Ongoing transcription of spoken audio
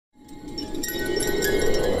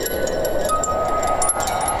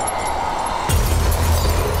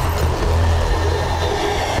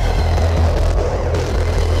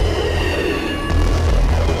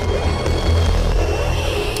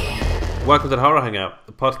Welcome to the Horror Hangout,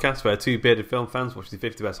 the podcast where two bearded film fans watch the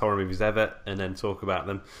 50 best horror movies ever and then talk about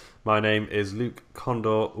them. My name is Luke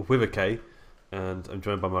Condor with a K, and I'm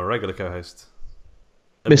joined by my regular co-host,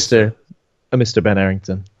 Mr. Ben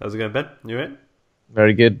Errington. How's it going, Ben? You in?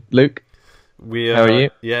 Very good, Luke. How are you?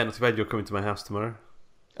 Yeah, not too bad. You're coming to my house tomorrow.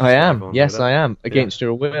 I am. Yes, I am. Against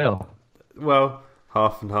your will. Well,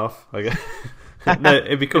 half and half, I guess. No,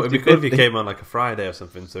 it'd be cool. It'd be cool if you came on like a Friday or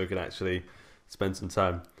something, so we could actually spend some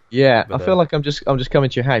time. Yeah, but, I feel like I'm just coming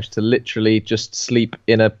to your house to literally just sleep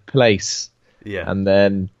in a place. Yeah. And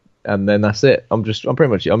then that's it. I'm pretty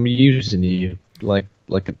much using you like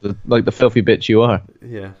the filthy bitch you are.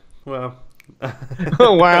 Yeah. Well.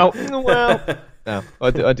 Oh wow. Well. No,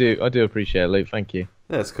 I do appreciate it, Luke. Thank you.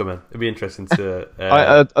 Yeah, it's cool, man. It'd be interesting to.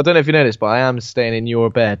 I don't know if you know this, but I am staying in your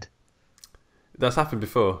bed. That's happened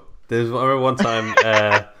before. I remember one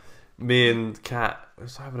time, me and Kat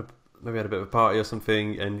was having maybe had a bit of a party or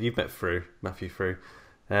something, and you've met Matthew Frew.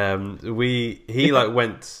 He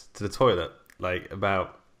went to the toilet like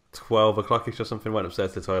about 12 o'clock-ish or something. Went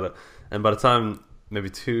upstairs to the toilet, and by the time maybe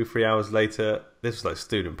 2-3 hours later, this was like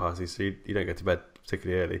student party, so you don't go to bed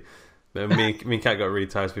particularly early. But me and Kat got really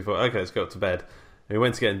tired before. Okay, let's go up to bed. And we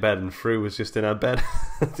went to get in bed, and Frew was just in our bed,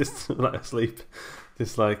 just like asleep,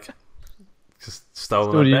 just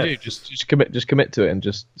stolen what do you bed. do? Just commit to it and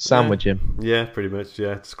just sandwich him. Yeah, pretty much.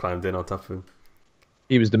 Yeah, just climbed in on top of him.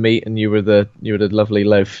 He was the meat, and you were the lovely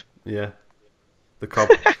loaf. Yeah, the cob.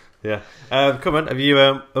 Yeah. Come on. Have you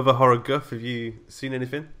other horror guff? Have you seen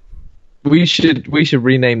anything? We should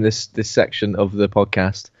rename this section of the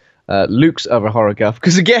podcast Luke's other horror guff,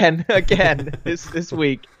 because again this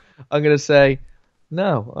week I'm gonna say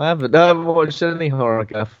no, I haven't watched any horror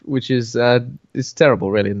guff, which is it's terrible,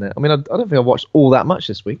 really, isn't it? I mean, I don't think I've watched all that much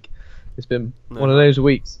this week. It's been one of those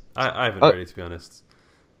weeks. I haven't really, to be honest.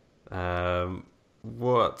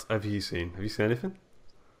 What have you seen? Have you seen anything?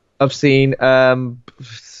 I've seen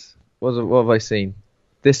what have I seen?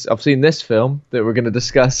 I've seen this film that we're going to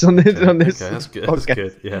discuss on this. Okay, that's good. Podcast. That's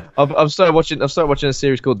good. Yeah. I've started watching a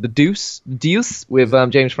series called The Deuce with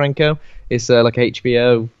James Franco. It's like a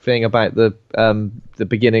HBO thing about the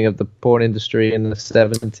beginning of the porn industry in the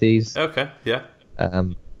 70s. Okay. Yeah.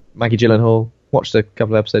 Maggie Gyllenhaal. Watched a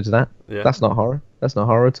couple of episodes of that. Yeah. That's not horror. That's not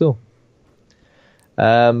horror at all.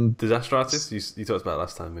 Disaster Artist. You talked about it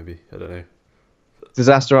last time, maybe. I don't know.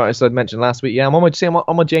 Disaster Artist I'd mentioned last week. Yeah, I'm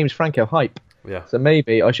on my James Franco hype. Yeah. So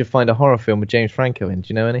maybe I should find a horror film with James Franco in. Do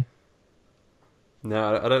you know any?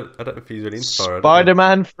 No, I don't know if he's really into horror.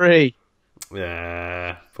 Spider-Man 3.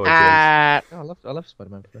 Yeah. Poor James. I love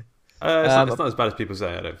Spider-Man 3. It's not as bad as people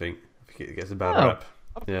say. I don't think. I think it gets a bad rap.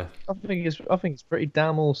 Yeah. I think it's pretty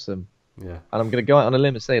damn awesome. Yeah. And I'm going to go out on a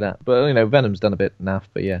limb and say that. But Venom's done a bit naff.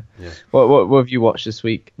 But yeah. What have you watched this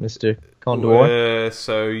week, Mr. Condor?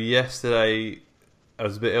 So yesterday I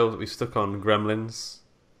was a bit ill. We stuck on Gremlins.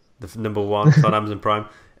 The number one on Amazon Prime,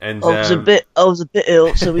 and I was a bit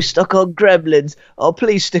ill, so we stuck on Gremlins. Oh,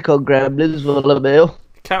 please stick on Gremlins while I'm ill.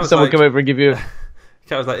 Someone come over and give you.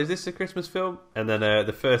 Kat was like, "Is this a Christmas film?" And then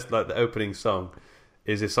the first, the opening song,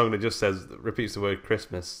 is a song that just repeats the word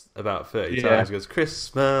Christmas about 30 times. It goes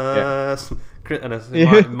Christmas, and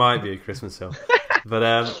it might be a Christmas film. But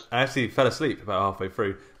I actually fell asleep about halfway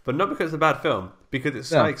through, but not because it's a bad film, because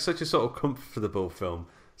it's like such a sort of comfortable film.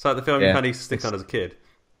 It's like the film you kind of used to stick on as a kid.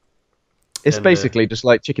 It's basically just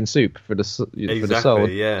like chicken soup for the soul.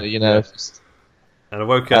 Yeah. And I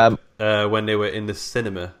woke up when they were in the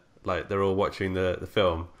cinema, like they're all watching the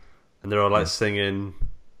film, and they're all singing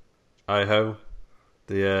 "I-Ho,"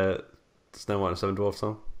 the Snow White and Seven Dwarfs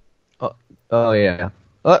song. Oh yeah,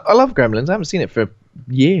 I love Gremlins. I haven't seen it for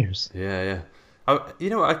years. Yeah. I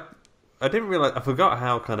didn't realize. I forgot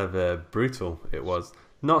how kind of brutal it was.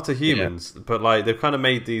 Not to humans, but they've kind of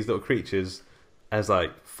made these little creatures as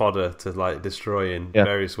fodder to destroy in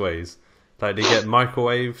various ways. They get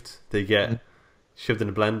microwaved, they get shoved in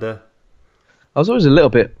a blender. I was always a little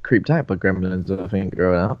bit creeped out by Gremlins, I think,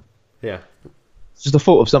 growing up. Yeah. It's just the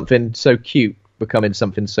thought of something so cute becoming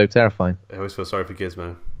something so terrifying. I always feel sorry for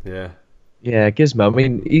Gizmo. Yeah. Yeah, Gizmo. I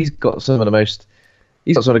mean, he's got some of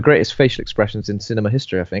the greatest facial expressions in cinema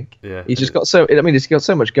history, I think. Yeah. He's got so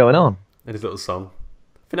much going on. And his little song.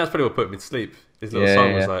 I think that's probably what put me to sleep. His little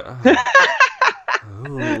song was like...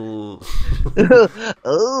 Oh.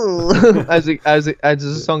 Oh. How does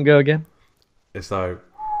the song go again? It's like,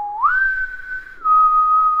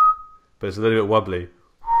 but it's a little bit wobbly.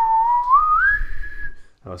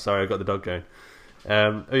 Oh, sorry, I got the dog going.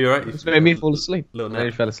 Oh, you're right. It's made me fall asleep. Little nap.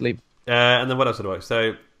 I fell asleep. And then what else did I watch?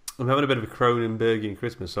 So I'm having a bit of a Cronenbergian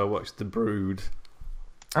Christmas, so I watched The Brood.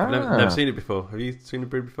 I've never seen it before. Have you seen The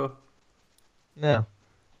Brood before? No.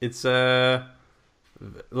 It's like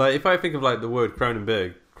if I think of like the word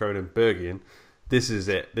Cronenbergian, this is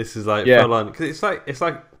it. This is like full on, because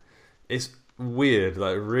it's weird,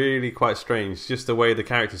 like really quite strange. Just the way the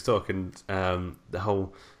characters talk and the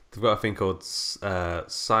whole. They've got a thing called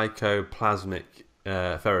psychoplasmic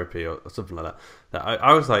therapy or something like that.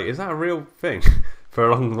 I was like, is that a real thing? For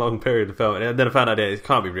a long period of film, and then I found out it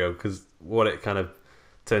can't be real because what it kind of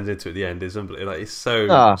turns into at the end is unbelievable. Like, it's so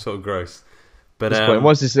sort of gross. But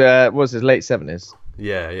was his late 70s?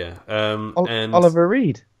 Yeah. And Oliver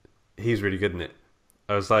Reed. He's really good in it.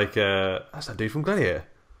 I was like, that's that dude from Gladiator.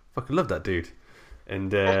 Fucking love that dude,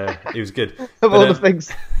 and he was good. Of all the things.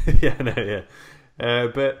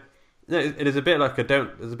 But it is a bit like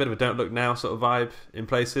there's a bit of a Don't Look Now sort of vibe in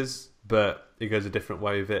places, but it goes a different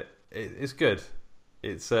way with it. It's good.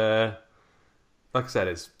 It's like I said,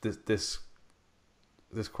 it's this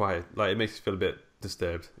quiet, like it makes you feel a bit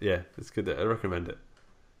disturbed. Yeah, it's good. I recommend it.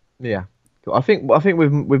 Yeah, cool. I think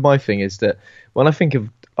with my thing is that when I think of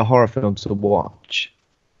a horror film to watch,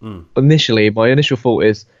 initially my initial thought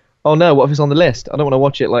is, oh no, what if it's on the list? I don't want to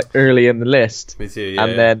watch it like early in the list. Me too. Yeah,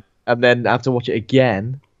 and then I have to watch it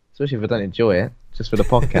again, especially if I don't enjoy it, just for the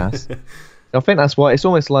podcast. I think that's why it's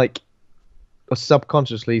almost like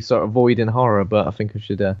subconsciously sort of avoiding horror, but I think I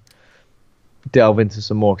should delve into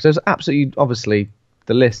some more, because there's absolutely, obviously,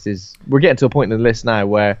 the list is, we're getting to a point in the list now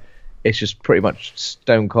where it's just pretty much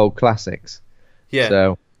stone cold classics.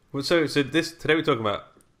 Yeah. So this today we're talking about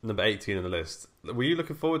number 18 on the list. Were you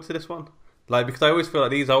looking forward to this one? Like, because I always feel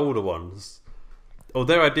like these older ones,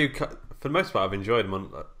 although I do, for the most part, I've enjoyed them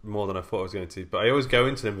more than I thought I was going to, but I always go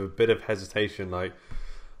into them with a bit of hesitation, like,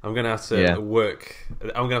 I'm going to have to work. I'm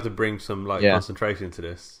going to have to bring some concentration to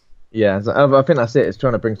this. Yeah, I think that's it. It's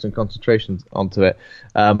trying to bring some concentration onto it,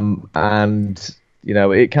 and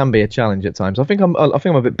it can be a challenge at times. I think I'm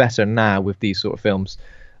a bit better now with these sort of films,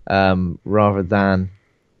 rather than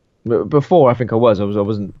before. I think I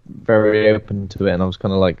wasn't very open to it, and I was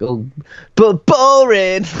kind of like, oh, but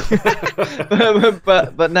boring.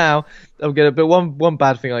 but now I'm gonna. But one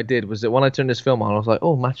bad thing I did was that when I turned this film on, I was like,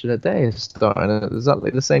 oh, Match of the Day is starting at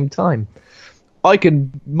exactly the same time. I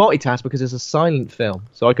can multitask because it's a silent film,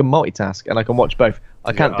 so I can multitask and I can watch both.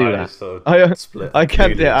 I can't do that. I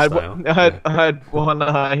can't do it. I had one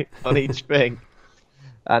eye on each thing,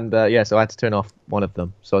 and so I had to turn off one of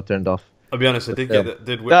them. So I turned off. I'll be honest, I did whip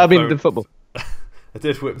the football. I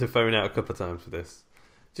did whip the phone out a couple of times for this,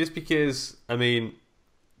 just because. I mean,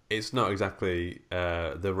 it's not exactly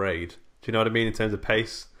the Raid. Do you know what I mean in terms of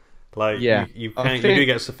pace? Like, you do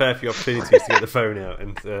get a fair few opportunities to get the phone out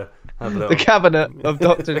and have a little... The Cabinet of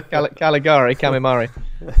Dr. Caligari, Camimari.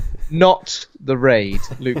 Not the Raid,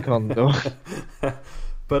 Luke Condor.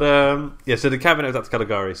 But, so the Cabinet of Dr.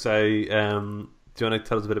 Caligari. So, do you want to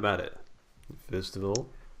tell us a bit about it, first of all?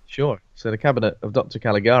 Sure. So the Cabinet of Dr.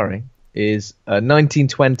 Caligari is a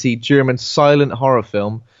 1920 German silent horror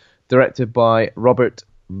film directed by Robert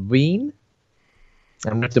Wiene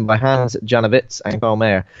and written by Hans Janowitz and Carl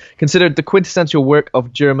Mayer. Considered the quintessential work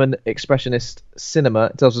of German Expressionist cinema,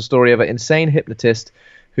 it tells the story of an insane hypnotist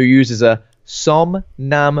who uses a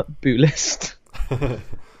somnambulist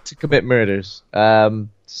to commit murders.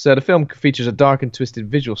 So the film features a dark and twisted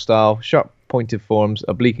visual style, sharp pointed forms,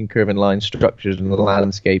 oblique and curving lines, structures and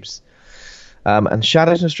landscapes, and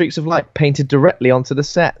shadows and streaks of light painted directly onto the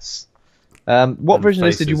sets. What And version of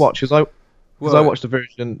this did you watch? Because I watched a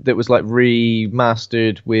version that was like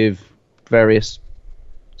remastered with various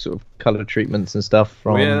sort of colour treatments and stuff.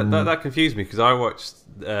 From... Well, yeah, that confused me because I watched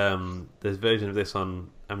this version of this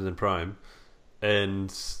on Amazon Prime,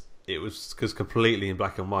 and it was completely in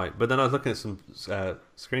black and white. But then I was looking at some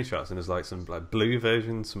screenshots, and there's like some like blue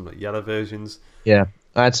versions, some like yellow versions. Yeah,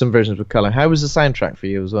 I had some versions with colour. How was the soundtrack for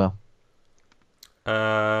you as well?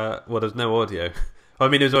 Well, there's no audio. I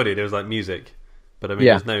mean, there was audio. There was like music, but I mean,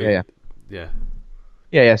 Yeah.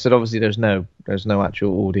 So obviously, there's no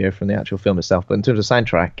actual audio from the actual film itself. But in terms of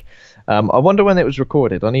soundtrack, I wonder when it was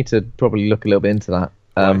recorded. I need to probably look a little bit into that.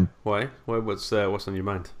 Why? What's on your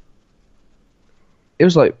mind? It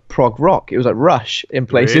was like prog rock. It was like Rush in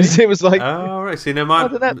places. Really? It was like... Oh, right. See, no,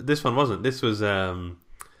 this one wasn't. This was,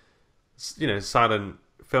 silent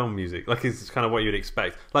film music. Like, it's kind of what you'd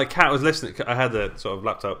expect. Like, Kat was listening. I had the sort of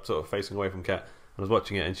laptop sort of facing away from Kat. I was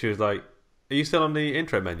watching it, and she was like, "Are you still on the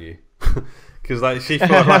intro menu?" Because like she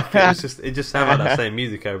thought like it just sounded like that same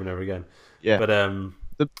music over and over again. Yeah. But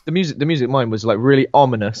the music mine was like really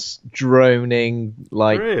ominous, droning,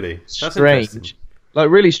 like really that's strange, like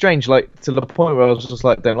really strange, like to the point where I was just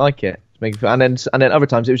like, don't like it. And then other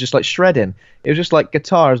times it was just like shredding. It was just like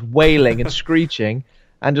guitars wailing and screeching,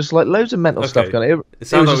 and just like loads of mental stuff going on. It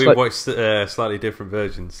sounds like was we watched slightly different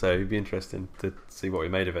versions, so it'd be interesting to see what we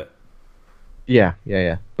made of it. Yeah.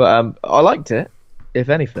 But I liked it. If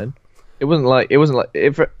anything, it wasn't like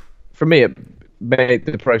for me. It made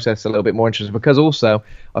the process a little bit more interesting because also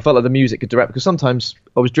I felt like the music could direct, because sometimes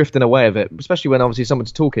I was drifting away of it, especially when obviously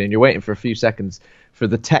someone's talking and you're waiting for a few seconds for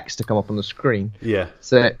the text to come up on the screen. Yeah.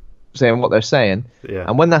 Saying what they're saying. Yeah.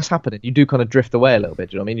 And when that's happening, you do kind of drift away a little bit.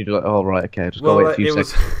 Do you know what I mean? You're like, oh right, okay, just gotta wait a few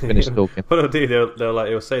seconds to finish talking. What they'll do,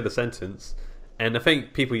 they'll say the sentence, and I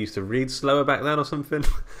think people used to read slower back then or something,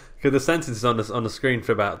 because the sentence is on the screen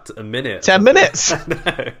for about a minute. 10 minutes. I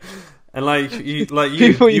know. And you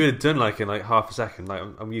would have done like in like half a second. Like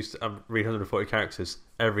I'm read 140 characters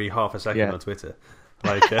every half a second on Twitter.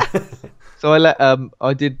 Like so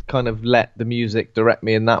I did kind of let the music direct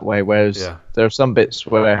me in that way, whereas there are some bits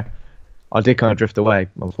where I did kind of drift away.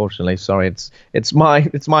 Unfortunately, sorry, it's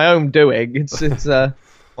my own doing. It's my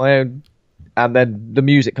own, and then the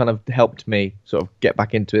music kind of helped me sort of get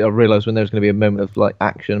back into it. I realised when there was going to be a moment of like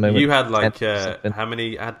action. You had like how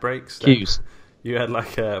many ad breaks? Cues. You had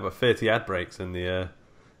like about 30 ad breaks in the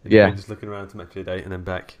just looking around to match your date and then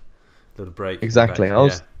back, little break. Exactly. I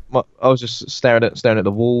was just staring at the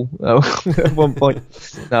wall at one point.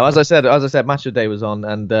 No, as I said, Match of the Day was on,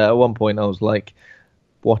 and at one point I was like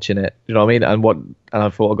watching it. You know what I mean? And I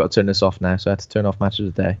thought I've got to turn this off now, so I had to turn off Match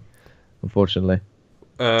of the Day. Unfortunately.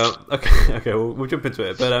 Okay. We'll jump into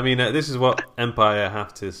it. But I mean, this is what Empire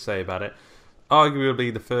have to say about it.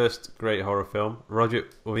 Arguably the first great horror film,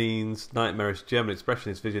 Robert Wiene's nightmarish German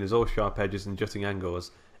Expressionist vision is all sharp edges and jutting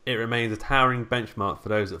angles. It remains a towering benchmark for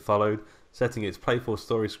those that followed, setting its playful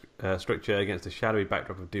story structure against a shadowy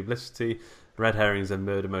backdrop of duplicity, red herrings and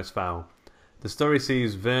murder most foul. The story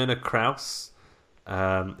sees Werner Krauss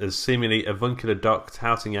as seemingly avuncular doc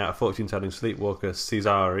touting out a fortune-telling sleepwalker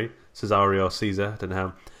Cesare or Caesar, I don't know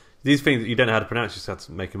how. These things you don't know how to pronounce, you just have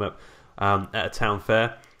to make them up, at a town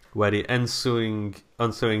fair, where the ensuing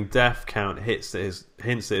death count hints that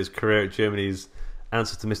his career at Germany's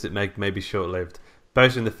answer to Mystic Meg may be short-lived.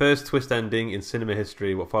 Boasting the first twist ending in cinema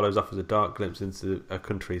history, what follows offers a dark glimpse into a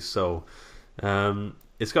country's soul.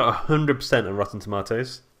 It's got 100% on Rotten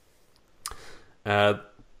Tomatoes. On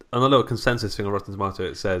a little consensus thing on Rotten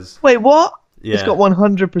Tomatoes, it says... Wait, what? Yeah. It's got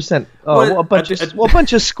 100%. Oh, well, what a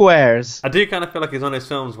bunch of squares. I do kind of feel like it's one of those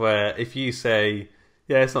films where if you say,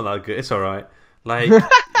 yeah, it's not that good, it's alright, like,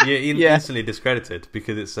 you're instantly discredited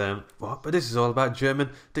because it's, what? But this is all about German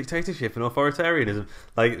dictatorship and authoritarianism.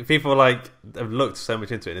 Like, people, like, have looked so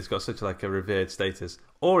much into it and it's got such, like, a revered status.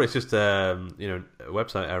 Or it's just, a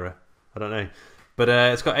website error. I don't know. But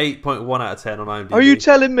it's got 8.1 out of 10 on IMDb. Are you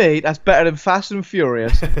telling me that's better than Fast and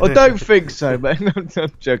Furious? I don't think so, man.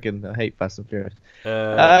 I'm joking. I hate Fast and Furious.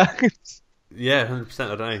 Yeah,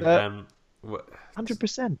 100%. I don't know.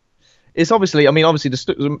 100%. It's obviously,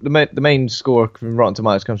 the main score from Rotten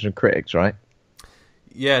Tomatoes comes from critics, right?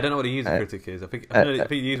 Yeah, I don't know what the user critic is. I think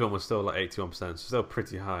the user one was still like 81%, so still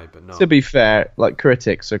pretty high, but not. To be fair, like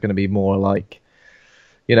critics are going to be more like,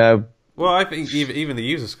 Well, I think even the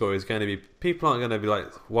user score is going to be... People aren't going to be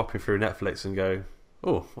like whopping through Netflix and go,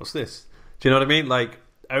 oh, what's this? Do you know what I mean? Like,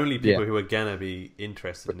 only people who are going to be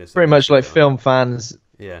interested in this. Pretty much like film fans.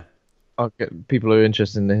 Yeah. People who are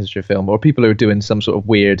interested in the history of film, or people who are doing some sort of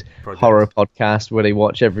weird horror podcast where they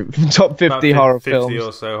watch every top 50 horror films. 50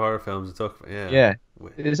 or so horror films to talk about. Yeah.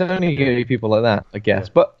 There's only going to be people like that, I guess.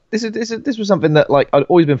 Yeah. But this was something that like I'd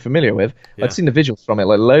always been familiar with. Yeah. I'd seen the visuals from it,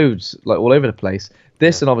 like loads, like all over the place.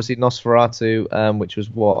 This and obviously Nosferatu, which was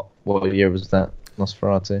what year was that?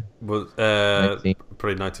 Nosferatu. Well, probably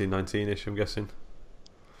 1919ish, I'm guessing.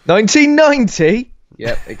 1990.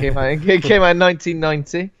 Yep, it came out. It came out in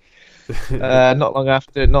 1990. Not long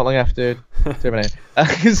after Terminator.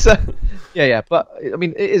 So, but I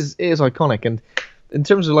mean, it is iconic, and in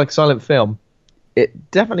terms of like silent film,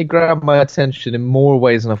 it definitely grabbed my attention in more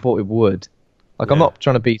ways than I thought it would. Like, I'm not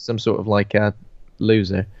trying to be some sort of like a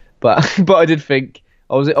loser, but I did think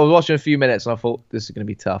I was watching a few minutes and I thought this is going to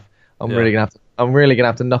be tough. I'm really gonna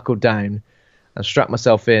have to knuckle down and strap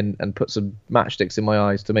myself in and put some matchsticks in my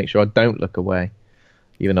eyes to make sure I don't look away,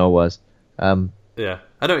 even though I was. Yeah,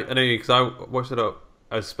 I know, because I watched it up.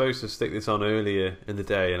 I was supposed to stick this on earlier in the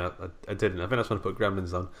day, and I didn't. I think I was going to put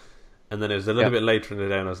Gremlins on, and then it was a little bit later in the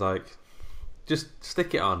day, and I was like, just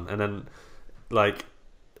stick it on, and then like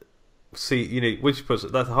see, which puts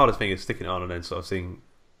that's the hardest thing is sticking it on and then sort of seeing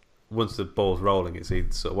once the ball's rolling, it's easy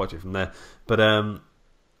to sort of watch it from there. But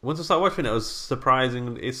once I started watching it, it's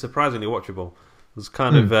surprisingly watchable. I was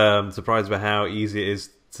kind of surprised by how easy it is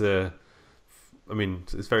to. I mean,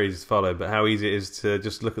 it's very easy to follow, but how easy it is to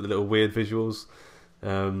just look at the little weird visuals.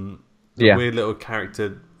 Yeah. weird little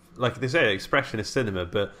character. Like they say, expressionist cinema,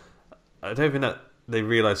 but I don't think that they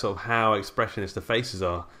realise sort of how expressionist the faces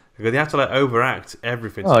are. Because they have to like overact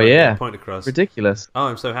everything to get the point across. Ridiculous. Oh,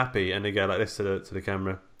 I'm so happy, and they go like this to the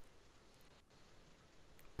camera.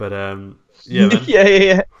 But yeah,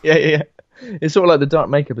 man. yeah. It's sort of like the dark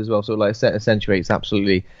makeup as well. Sort of like accentuates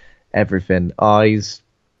absolutely everything. Eyes,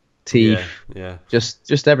 teeth, yeah.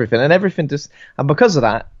 Just everything, and everything just, and because of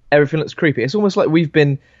that, everything looks creepy. It's almost like we've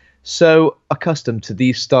been so accustomed to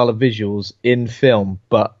these style of visuals in film,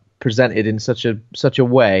 but presented in such a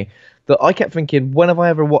way that I kept thinking, when have I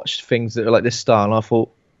ever watched things that are like this style? And I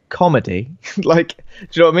thought, comedy, like, do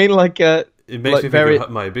you know what I mean? Like, it makes like me very... think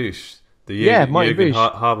of Mighty Boosh. Mighty Boosh.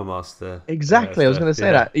 Harbour Master. Exactly, I was going to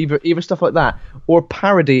say that. Either stuff like that, or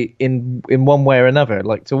parody in one way or another.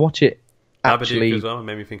 Like, to watch it actually... Babadook as well, it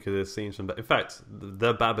made me think of the scenes from... In fact,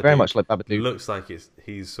 the Babadook very much like Babadook. Looks like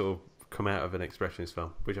he's sort of come out of an expressionist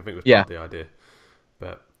film, which I think was part of the idea.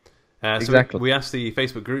 But exactly. So we asked the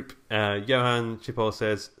Facebook group. Johan Chipoll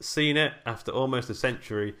says, seen it after almost a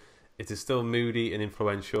century. It is still moody and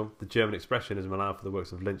influential. The German Expressionism allowed for the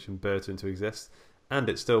works of Lynch and Burton to exist, and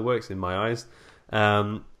it still works in my eyes.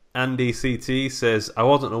 Andy CT says, I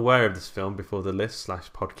wasn't aware of this film before the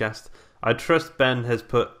list/podcast. I trust Ben has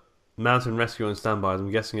put Mountain Rescue on standby.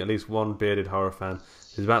 I'm guessing at least one bearded horror fan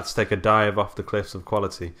is about to take a dive off the cliffs of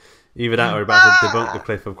quality. Either that or about to debunk the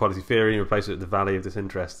cliff of quality theory and replace it with the valley of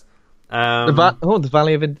disinterest. The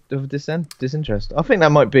valley of disinterest. I think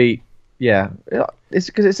that might be, it's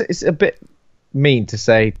because it's a bit mean to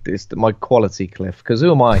say it's my quality cliff, because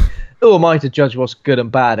who am I to judge what's good and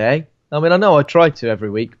bad, eh? I mean, I know I try to every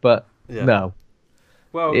week, but no.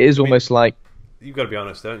 Well, it is almost like, you've got to be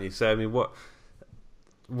honest, don't you? So I mean,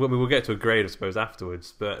 we'll get to a grade, I suppose,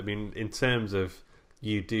 afterwards. But I mean, in terms of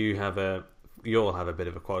you all have a bit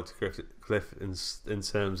of a quality cliff in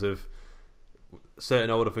terms of certain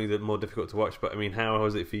older things that are more difficult to watch. But I mean, how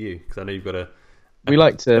was it for you? Because I know you've got a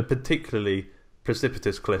particularly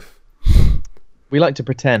precipitous cliff. We like to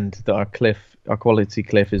pretend that our quality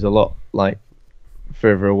cliff is a lot like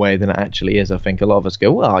further away than it actually is. I think a lot of us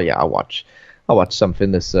go, well, yeah, I'll watch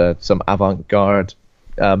something that's some avant-garde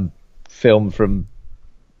film from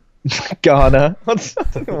Ghana. I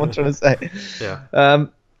don't know what I'm trying to say. Yeah.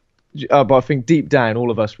 But I think deep down,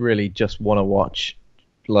 all of us really just want to watch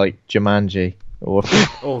like Jumanji or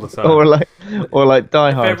all the time, or like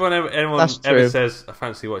Die Hard. If anyone ever says I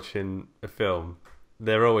fancy watching a film,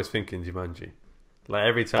 they're always thinking Jumanji. Like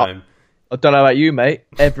every time. I don't know about you, mate.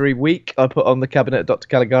 Every week I put on the Kabinett of Dr.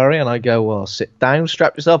 Caligari and I go, well, sit down,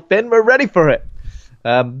 strap yourself in, we're ready for it.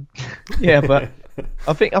 But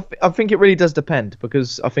I think it really does depend,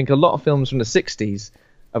 because I think a lot of films from the 60s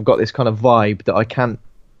have got this kind of vibe that I can't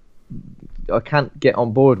get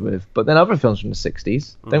on board with. But then other films from the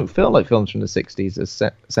 60s don't feel like films from the 60s,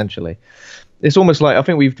 essentially. It's almost like, I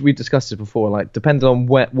think we've discussed this before, like depending on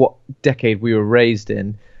what decade we were raised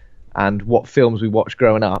in and what films we watched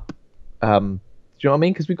growing up. Do you know what I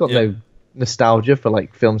mean? Because we've got no nostalgia for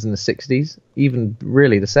like films in the 60s, even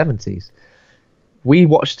really the 70s. We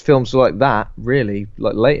watched films like that really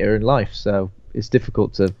like later in life, so it's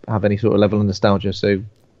difficult to have any sort of level of nostalgia. So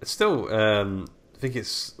it's still, I think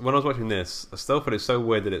it's, when I was watching this, I still thought it's so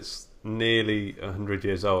weird that it's nearly 100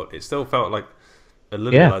 years old. It still felt like a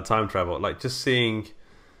little bit like time travel, like just seeing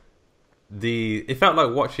it felt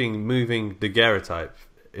like watching moving daguerreotype.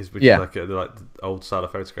 Which is like the old style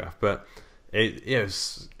of photograph, but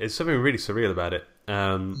it's something really surreal about it.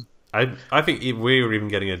 I think we were even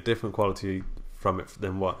getting a different quality from it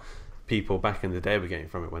than what people back in the day were getting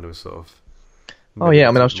from it when it was sort of. Oh yeah,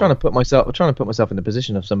 I mean, I was trying to put myself in the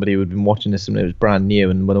position of somebody who had been watching this when it was brand new,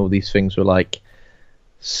 and when all these things were like,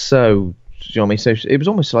 so, you know what I mean? So it was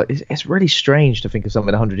almost like it's really strange to think of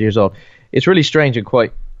something 100 years old. It's really strange and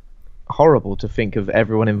quite horrible to think of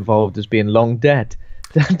everyone involved as being long dead.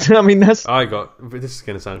 I mean, this is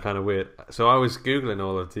going to sound kind of weird. So I was googling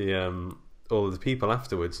all of the people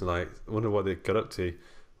afterwards, and like wonder what they got up to.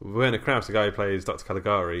 Werner Krauss, the guy who plays Dr.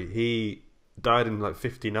 Caligari, he died in like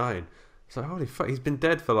 59. It's like, holy fuck, he's been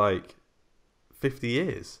dead for like 50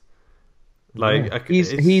 years. Like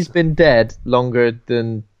he's been dead longer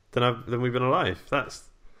than we've been alive.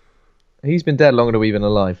 He's been dead longer than we've been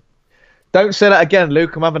alive. Don't say that again,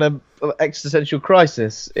 Luke. I'm having an existential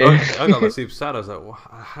crisis. I got that super sad. I was like,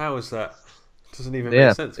 how is that? It doesn't even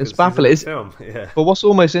make sense. It's baffling. Film. But what's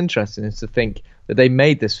almost interesting is to think that they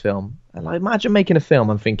made this film. And like, imagine making a film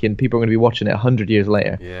and thinking people are going to be watching it 100 years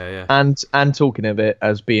later. Yeah. And talking of it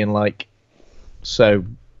as being like so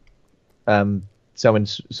inspiring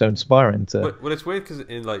to. Well, it's weird because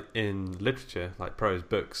in literature, like prose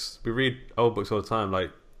books, we read old books all the time.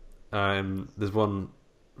 Like there's one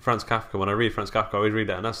Franz Kafka. When I read Franz Kafka, I always read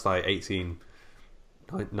that, and that's like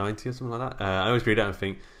 1890 or something like that. I always read that and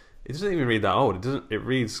think it doesn't even read that old. It doesn't. It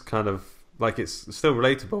reads kind of like it's still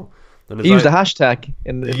relatable. He used a hashtag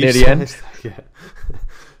near the end. Yeah.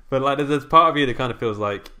 But like, there's part of you that kind of feels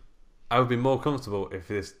like I would be more comfortable if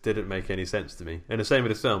this didn't make any sense to me. And the same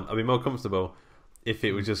with this film. I'd be more comfortable if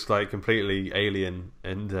it was just like completely alien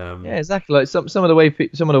and yeah, exactly. Like some of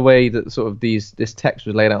the way that sort of this text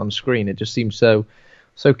was laid out on screen, it just seems so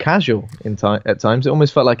casual at times. It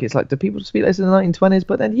almost felt like it's like, do people speak this in the 1920s?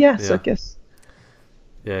 But then yes, yeah. I guess.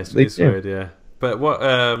 Yeah, it's weird. Yeah, but what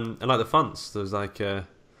and like the fonts, there's like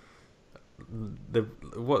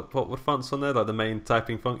what fonts on there? Like the main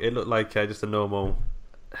typing font. It looked like just a normal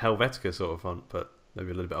Helvetica sort of font, but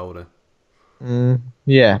maybe a little bit older.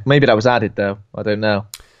 Yeah, maybe that was added though. I don't know.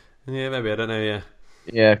 Yeah, maybe, I don't know. Yeah.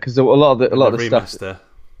 Yeah, because a lot of the remaster stuff.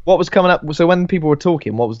 What was coming up? So when people were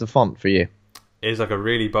talking, what was the font for you? It's like a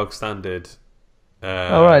really bog standard.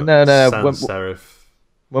 Oh right, no. Sans serif.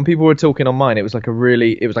 When people were talking on mine, it was like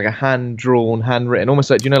a hand drawn, handwritten, almost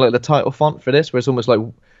like, do you know, like the title font for this, where it's almost like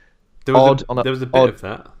there was a bit of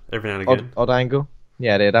that every now and again. Odd angle.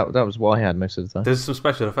 Yeah, that was what I had most of the time. There's some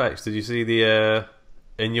special effects. Did you see the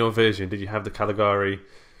in your version? Did you have the Caligari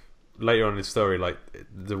later on in the story? Like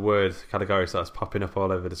the word Caligari starts popping up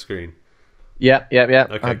all over the screen. Yeah.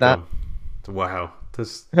 Okay, I had that. Wow.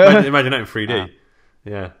 Imagine that in 3D.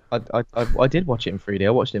 Yeah. I did watch it in 3D. I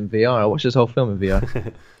watched it in VR. I watched this whole film in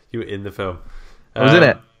VR. You were in the film. I was in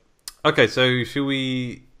it. Okay, so should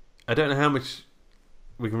we? I don't know how much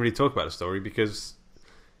we can really talk about the story, because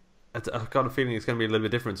I've got a feeling it's going to be a little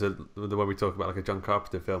bit different to the way we talk about like a John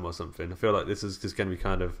Carpenter film or something. I feel like this is just going to be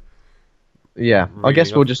kind of. Yeah, I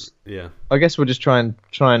guess we'll just. Yeah. I guess we'll just try and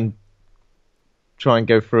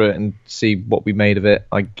go through it and see what we made of it,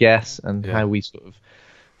 I guess, and how we sort of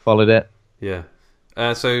followed it. Yeah.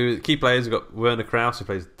 So key players, we've got Werner Krauss, who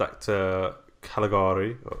plays Dr.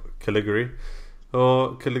 Caligari,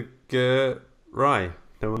 or Caligari.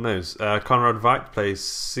 No one knows. Conrad Veidt plays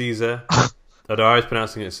Caesar. Although I was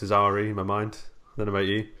pronouncing it Cesare in my mind. I don't know about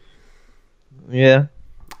you. Yeah.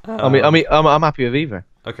 I mean, I'm happy with either.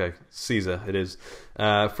 Okay, Caesar it is.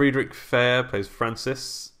 Friedrich Fair plays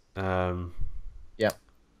Francis. Yeah.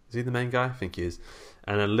 Is he the main guy? I think he is.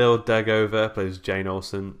 And then Lil Dagover plays Jane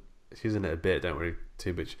Austen. She's in it a bit, don't worry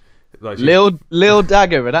too much. Like Lil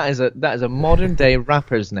Dagover, that is a modern day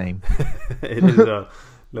rapper's name. It is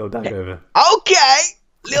Lil Dagover. Okay,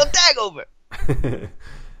 Lil Dagover.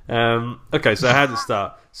 Okay, so how did it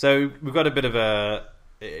start? So we've got a bit of a.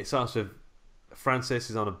 It starts with Francis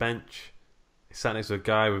is on a bench. He's sat next to a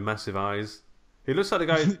guy with massive eyes. He looks like the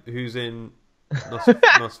guy who's in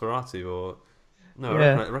Nosferatu or. No,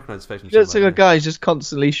 I recognise his face. He looks like a guy who's just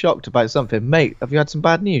constantly shocked about something. Mate, have you had some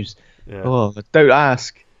bad news? Yeah. Oh, don't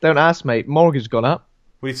ask, mate. Mortgage gone up.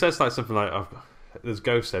 Well, he says like something like, "There's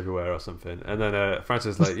ghosts everywhere" or something, and then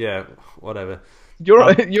Francis is like, "Yeah, whatever."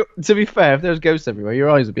 You're to be fair, if there's ghosts everywhere, your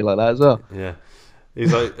eyes would be like that as well. Yeah.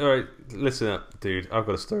 He's like, "All right, listen up, dude. I've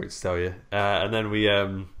got a story to tell you." And then we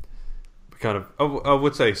kind of. I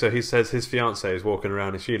would say so. He says his fiancée is walking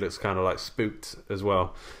around, and she looks kind of like spooked as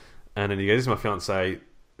well. And then he goes, "This is my fiancée.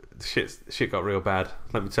 Shit got real bad.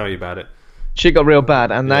 Let me tell you about it." Shit got real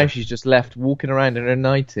bad, and now she's just left walking around in her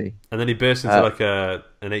nightie. And then he bursts into like an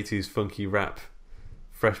 80s funky rap,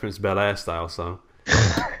 Freshman's Bel Air style song.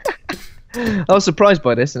 I was surprised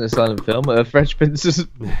by this in a silent film, a Freshman's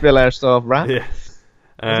Bel Air style rap. Yeah.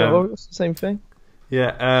 It's the same thing.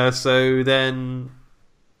 Yeah. So then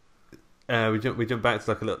we jump back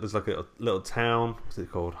to there's like a little town. What's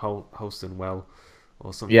it called? Holstonwell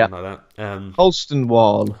or something like that.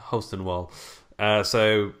 Holstonwall.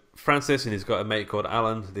 So Francis and he's got a mate called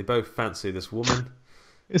Alan. They both fancy this woman.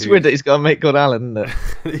 It's weird that he's got a mate called Alan, isn't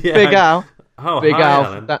it? Yeah. Big Al. Oh, Big hi, Al.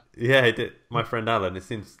 Alan. Yeah, he did. My friend Alan. It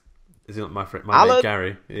seems. Is he not my friend? Alan? Mate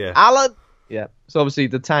Gary. Yeah. Alan. Yeah. So obviously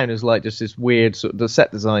the town is like just this weird. The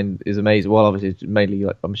set design is amazing. Well, obviously it's mainly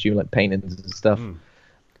like, I'm assuming, like paintings and stuff.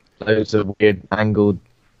 Loads of weird angled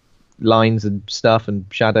lines and stuff and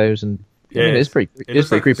shadows and. Yeah, I mean, it's pretty creepy.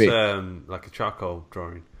 It's like a charcoal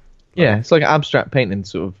drawing. Yeah, it's like an abstract painting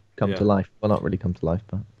sort of come to life. Well, not really come to life,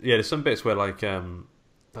 but yeah, there's some bits where like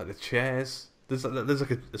the chairs. There's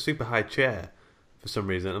like a super high chair for some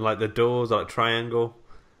reason, and like the doors are like triangle.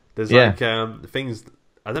 There's like things.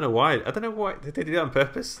 I don't know why they did it on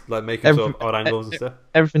purpose, like making sort of odd angles and stuff.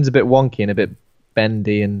 Everything's a bit wonky and a bit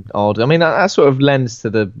bendy and odd. I mean, that sort of lends to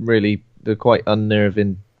the quite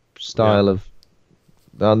unnerving style of.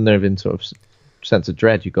 The unnerving sort of sense of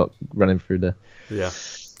dread you got running through the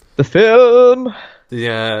The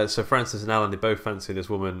film. So Francis and Alan, they both fancy this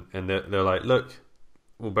woman, and they're like, look,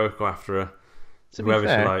 we'll both go after her. Whoever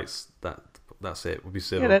she likes, that's it. We'll be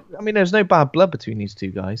civil. Yeah, there's no bad blood between these two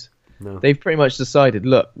guys. No. They've pretty much decided,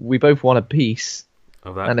 look, we both want a piece,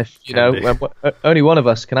 Of that and if candy. only one of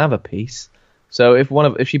us can have a piece. So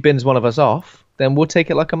if she bins one of us off, then we'll take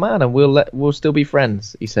it like a man, and we'll still be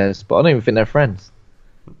friends. He says, but I don't even think they're friends.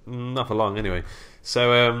 Not for long, anyway.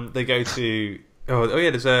 So they go to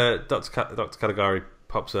there's Dr. Caligari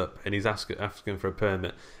pops up, and he's asking for a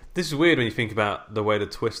permit. This is weird when you think about the way the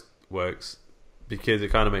twist works, because it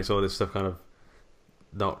kind of makes all this stuff kind of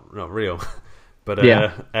not real. But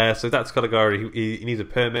so Dr. Caligari, he needs a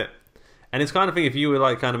permit, and it's kind of thing, if you were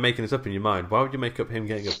like kind of making this up in your mind, why would you make up him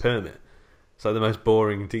getting a permit? It's like the most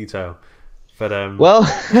boring detail. But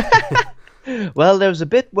well, there was a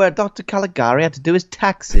bit where Dr. Caligari had to do his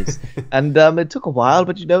taxes, and it took a while,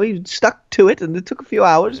 but he stuck to it, and it took a few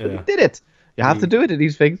hours, but he did it. You have to do it in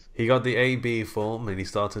these things. He got the AB form, and he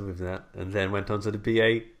started with that, and then went on to the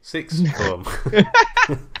BA6 form.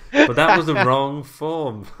 But that was the wrong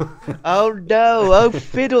form. Oh no, oh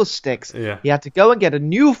fiddlesticks. Yeah. He had to go and get a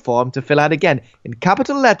new form to fill out again, in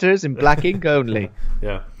capital letters, in black ink only.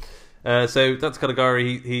 Yeah. So Dr.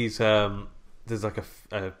 Caligari, he's there's like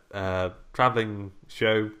a traveling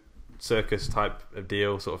show, circus type of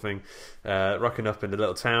deal, sort of thing, rocking up in the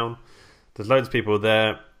little town. There's loads of people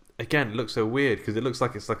there. Again, it looks so weird because it looks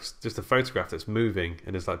like it's like just a photograph that's moving,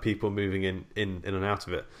 and there's like people moving in and out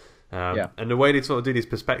of it. And the way they sort of do these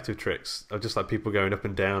perspective tricks are just like people going up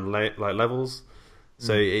and down like levels.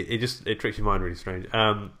 So it tricks your mind really strange.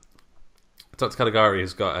 Dr. Caligari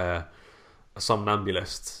has got a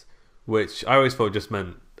somnambulist, which I always thought just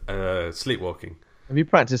meant sleepwalking. Have you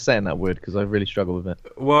practiced saying that word? Because I really struggle with it.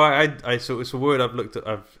 Well, so it's a word I've looked at.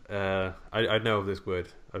 I know of this word.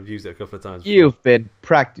 I've used it a couple of times. You've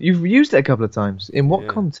used it a couple of times. In what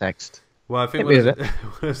context? Well, I think when I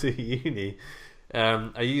was at uni,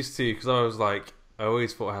 I used to, because I was like, I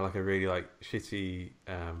always thought I had like a really like shitty,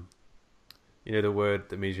 the word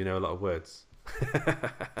that means you know a lot of words.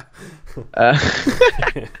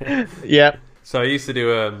 Yeah. So I used to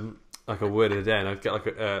do like a word a day, and I'd get like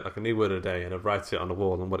a new word a day, and I'd write it on the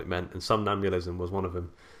wall and what it meant. And somnambulism was one of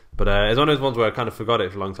them. But it's one of those ones where I kind of forgot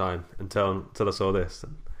it for a long time until I saw this.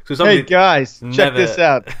 So hey guys, check this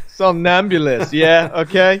out. Somnambulist, yeah,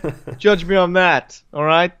 okay? Judge me on that,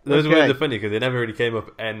 alright? Those words are funny because they never really came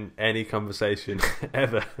up in any conversation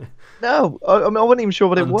ever. No, I wasn't even sure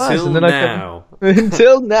what it was. Until now.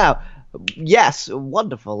 Until now. Yes,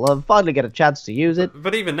 wonderful. I'll finally get a chance to use it.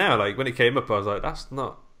 But even now, like when it came up, I was like, that's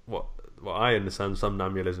not what I understand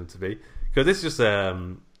somnambulism to be. Because it's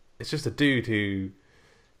just a dude who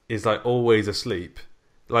is like always asleep.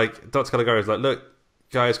 Like Dr. Caligari is like, look,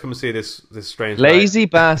 guys, come and see this strange lazy guy.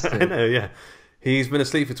 bastard. I know, yeah. He's been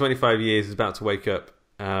asleep for 25 years. He's about to wake up,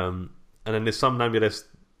 and then this somnambulist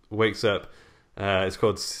wakes up. It's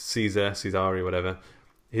called Cesare, whatever.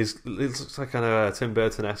 It looks like kind of a Tim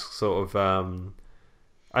Burton-esque sort of.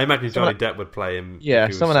 I imagine Johnny Depp would play him. Yeah,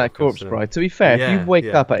 someone out of Corpse Bride. To be fair, if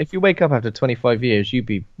you wake up after 25 years, you'd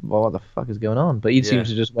be, well, what the fuck is going on? But he seems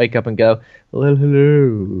to just wake up and go, well,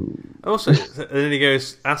 hello. Also, and then he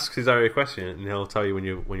goes, asks Cesare a question, and he'll tell you when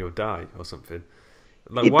you'll die or something.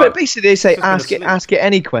 Like, but basically, they say ask it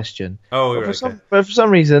any question. Oh, but for some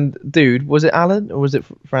reason, dude, was it Alan or was it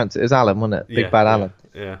Francis? It was Alan, wasn't it? Big bad Alan.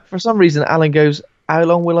 Yeah. For some reason, Alan goes, how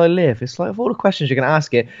long will I live? It's like, of all the questions you're going to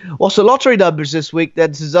ask it, what's the lottery numbers this week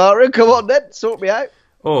then, Cesare? Come on then, sort me out.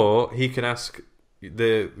 Or he can ask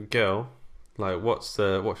the girl, like, what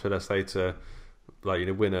should I say to, like,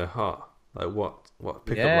 win her heart? Like, what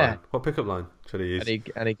pickup line? What pickup line should he use?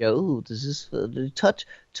 And he go, ooh, does this touch?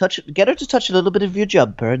 Get her to touch a little bit of your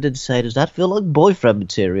jumper, and then say, does that feel like boyfriend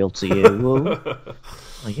material to you?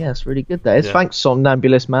 Oh, yeah, it's really good. That is. Thanks,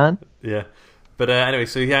 somnambulist man. Yeah. But anyway,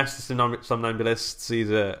 so he asks the somnambulist,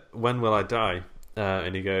 Caesar, when will I die?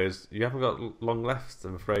 And he goes, you haven't got long left.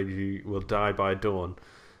 I'm afraid you will die by dawn.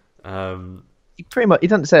 He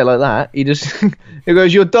doesn't say it like that. He just he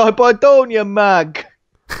goes, you'll die by dawn, you mug.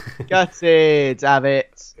 Got it, have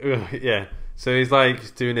it. Yeah. So he's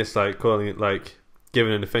like doing this, like calling it, like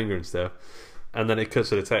giving him the finger and stuff. And then it cuts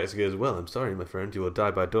to the text and goes, well, I'm sorry, my friend, you will die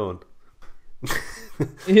by dawn.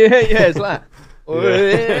 Yeah, it's like.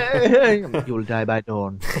 You will die by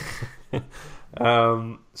dawn.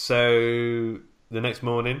 So the next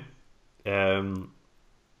morning, Alan's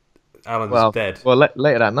dead. Well,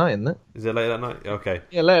 later that night, isn't it? Is it later that night? Okay.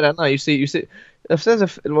 Yeah, later that night. You see.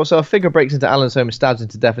 So a figure breaks into Alan's home and stabs him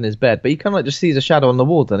to death in his bed, but he kind of like just sees a shadow on the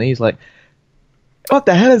wall. Then he's like, "What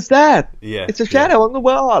the hell is that? Yeah, it's a shadow on the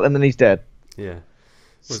wall," and then he's dead. Yeah.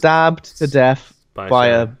 stabbed to death by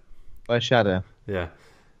shadow. a shadow. Yeah.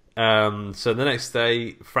 So the next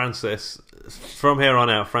day, Francis, from here on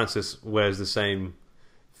out, Francis wears the same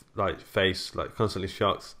like face, like constantly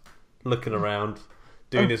shocked, looking around,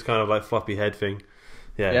 doing this kind of like floppy head thing.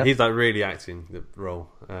 Yeah, he's like really acting the role.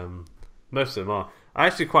 Most of them are. I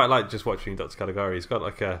actually quite like just watching Dr. Caligari. He's got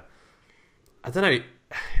like a, I don't know,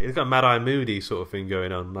 he's got a Mad Eye Moody sort of thing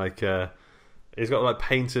going on. Like he's got like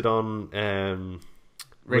painted on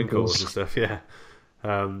wrinkles and stuff. Yeah,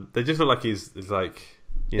 they just look like he's like.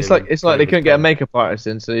 It's like they couldn't get a makeup artist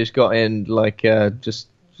in, so they just got in like just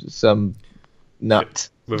some nut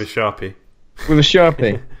with a Sharpie. With a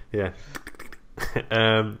Sharpie. Yeah.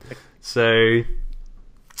 So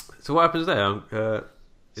what happens there?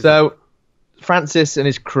 So Francis and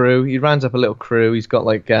his crew, he rounds up a little crew. He's got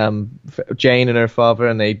like Jane and her father,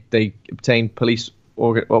 and they obtain police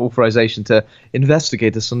authorization to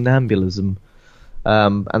investigate the somnambulism.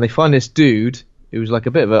 And they find this dude who's like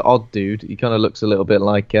a bit of an odd dude. He kind of looks a little bit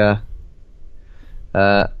like Angelos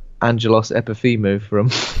Epifimou from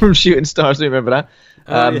Shooting Stars. Do you remember that?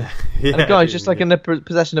 And the guy's just like in the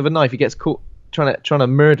possession of a knife. He gets caught trying to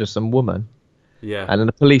murder some woman. Yeah. And then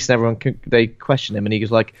the police and everyone they question him, and he goes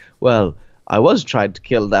like, "Well, I was trying to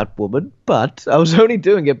kill that woman, but I was only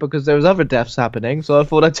doing it because there was other deaths happening, so I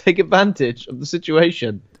thought I'd take advantage of the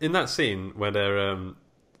situation." In that scene where they're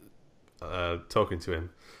talking to him,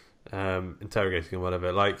 interrogating him,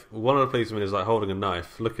 whatever, like one of the policemen is like holding a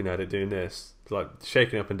knife, looking at it, doing this, like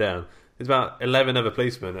shaking up and down. There's about 11 other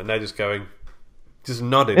policemen, and they're just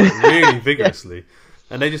nodding really vigorously,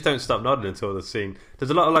 and they just don't stop nodding until the scene. There's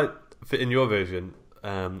a lot of like in your version,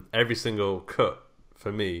 every single cut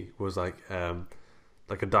for me was like a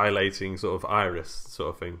dilating sort of iris sort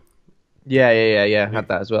of thing. Yeah. I had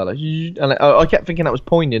that as well. And I kept thinking that was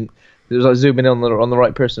poignant. It was like zooming in on the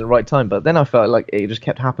right person at the right time, but then I felt like it just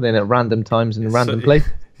kept happening at random times in random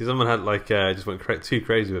places. Someone had like just went too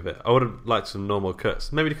crazy with it. I would have liked some normal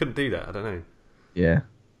cuts. Maybe they couldn't do that. I don't know. Yeah,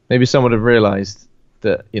 maybe someone would have realised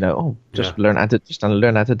that learn how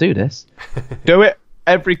to do this. Do it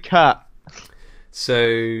every cut.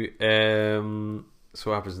 So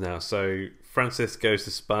what happens now? So Francis goes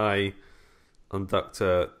to spy on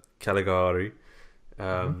Dr. Caligari.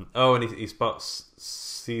 And he spots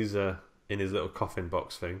Caesar in his little coffin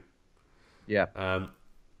box thing. Yeah. And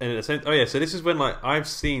in a sense, so this is when like I've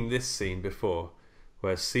seen this scene before,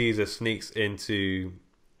 where Caesar sneaks into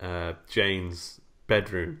Jane's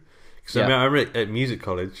bedroom. Because I remember at music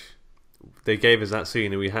college, they gave us that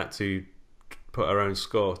scene, and we had to put our own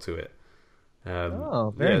score to it.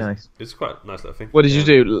 Very nice. It's quite a nice little thing. What did you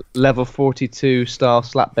do? Level 42 style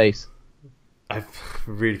slap bass? I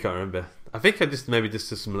really can't remember. I think I just did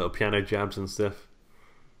some little piano jams and stuff.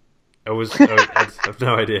 I have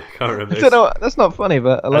no idea. I can't remember. I don't know. That's not funny,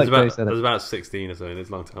 but I like how you said it. I was about 16 or something. It's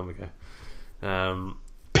a long time ago.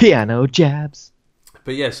 Piano jabs.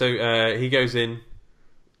 But yeah, so he goes in.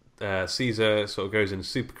 Caesar sort of goes in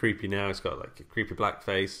super creepy now. He's got like a creepy black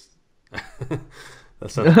face. That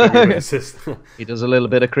sounds pretty racist. He does a little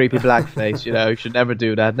bit of creepy blackface, you should never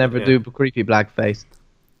do that. Never do creepy blackface.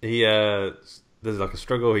 He there's like a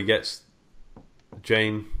struggle. He gets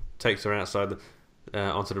Jane, takes her outside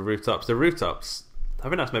onto the rooftops. The rooftops, I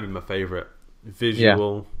think that's maybe my favourite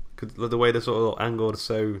visual. Cause the way they're sort of angled is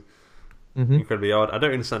so incredibly odd. I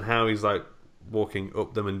don't understand how he's like walking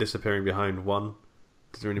up them and disappearing behind one.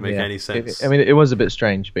 Doesn't really make any sense. It was a bit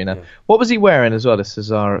strange, but What was he wearing as well as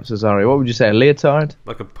Cesare? What would you say, a leotard?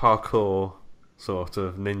 Like a parkour sort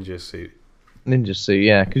of ninja suit. Ninja suit,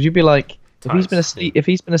 yeah. Because you'd be like, if he's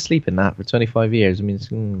been asleep in that for 25 years, I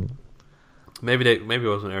mean, maybe he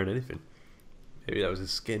wasn't wearing anything. Maybe that was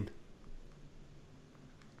his skin.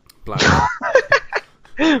 Black.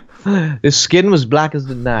 His skin was black as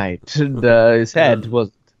the night, and his head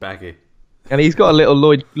was baggy. And he's got a little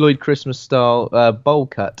Lloyd Christmas style bowl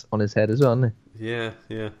cut on his head as well, hasn't he? Yeah.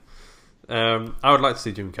 I would like to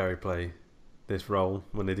see Jim Carrey play this role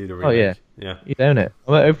when they do the remake. Oh yeah. You own it.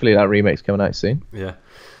 Well, hopefully that remake's coming out soon. Yeah.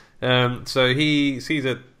 So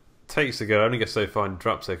Caesar takes the girl, only gets so far and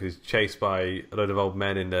drops her because he's chased by a load of old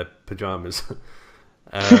men in their pajamas.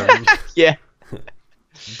 Yeah.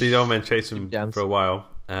 These old men chase him for a while,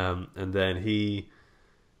 and then I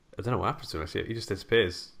don't know what happens to him actually. He just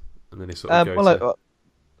disappears. And then he sort of goes.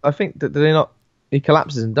 I think that he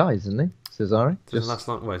collapses and dies, doesn't he, Cesare? Doesn't last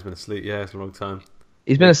long. Well, he's been asleep. Yeah, it's a long time.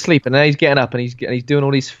 He's been asleep, and then he's getting up, and he's doing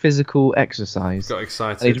all these physical exercise. Got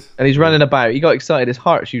excited, and he's running about. He got excited. His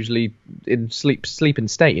heart's usually in sleeping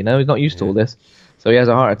state. He's not used to all this, so he has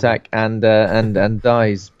a heart attack and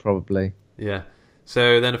dies probably. Yeah.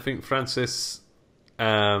 So then I think Francis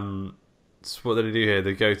So what did they do here?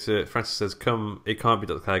 They go to Francis says, "Come, it can't be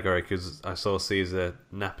Dr. Caligari because I saw Caesar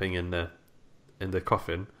napping in the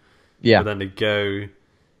coffin." Yeah. But then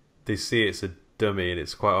they see it's a dummy, and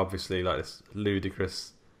it's quite obviously like this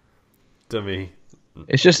ludicrous dummy.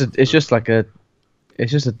 It's just a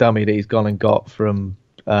dummy that he's gone and got from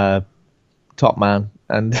Top Man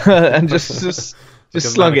and and just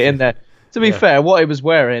slung it in there. To be fair, what he was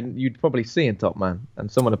wearing, you'd probably see in Top Man, and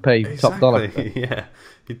someone would pay top dollar for it. Yeah,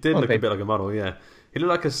 he did look a bit like a model. Yeah, he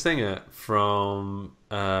looked like a singer from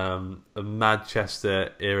a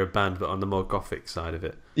Manchester era band, but on the more gothic side of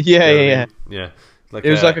it. Yeah, You know what I mean? Yeah. Like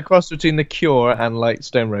it was like a cross between The Cure and like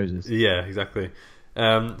Stone Roses. Yeah, exactly.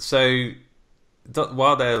 So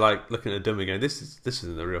while they're like looking at the dummy, going, "This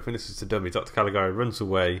isn't the real thing. This is the dummy." Dr. Caligari runs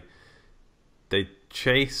away. They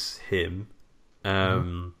chase him.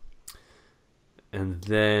 And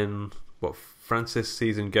then Francis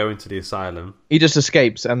sees him go into the asylum. He just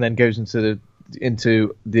escapes and then goes into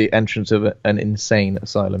the entrance of an insane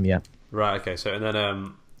asylum. Yeah. Right. Okay. So and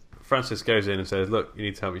then Francis goes in and says, "Look, you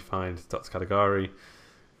need to help me find Dr. Caligari."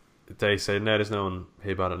 They say, "No, there's no one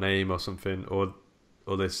here by that name," or something, or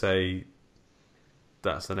they say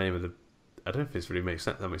that's the name of the. I don't know if this really makes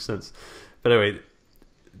sense. That makes sense. But anyway,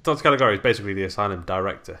 Dr. Caligari is basically the asylum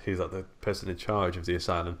director. He's like the person in charge of the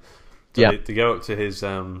asylum. So they go up to his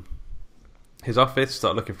office,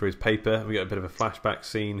 start looking for his paper. We get a bit of a flashback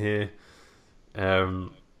scene here.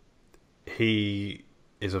 He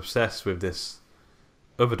is obsessed with this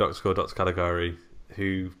other doctor called Dr. Caligari,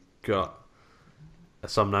 who got a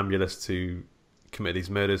somnambulist to commit these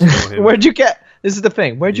murders for him. This is the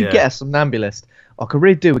thing. Where'd you get a somnambulist? I could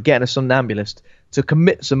really do with getting a somnambulist to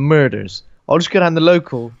commit some murders. I'll just go down the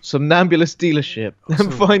local somnambulist dealership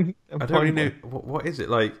and find. I don't really know what is it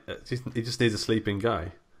like. He just needs a sleeping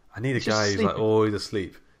guy. I need a guy who's like always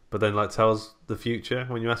asleep, but then like tells the future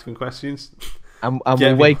when you ask him questions. And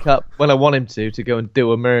will wake up when I want him to go and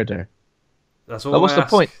do a murder. That's all. What's the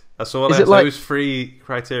point? That's all. Those three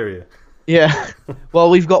criteria. Yeah. Well,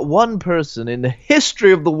 we've got one person in the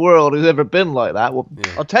history of the world who's ever been like that. Well,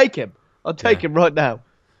 I'll take him. I'll take him right now.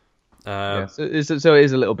 So it is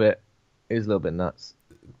a little bit. It is a little bit nuts.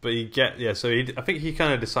 But so I think he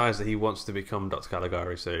kind of decides that he wants to become Dr.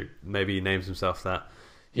 Caligari, so maybe he names himself that.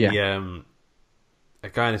 A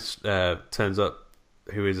guy turns up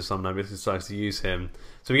who is a somnambulist, decides to use him.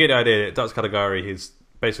 So we get the idea that Dr. Caligari has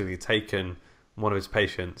basically taken one of his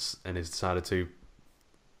patients and has decided to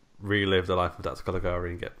relive the life of Dr.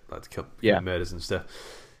 Caligari and get like to kill murders and stuff.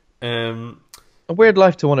 A weird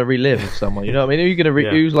life to want to relive with someone, you know what I mean?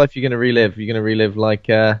 Whose life are you going to relive? You're going to relive like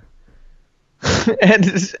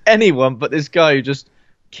and anyone but this guy who just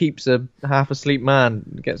keeps a half asleep man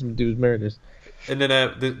and gets him to do his murders. And then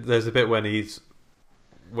there's a bit when he's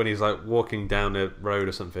like walking down a road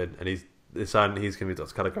or something, and he's deciding he's going to be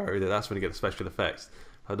Dr. Caligari. That's when he gets special effects.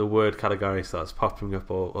 Like the word Caligari starts popping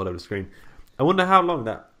up all over the screen. I wonder how long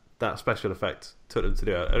that special effect took them to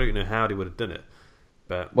do it. I don't know how they would have done it,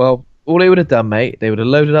 but well, all they would have done, mate, they would have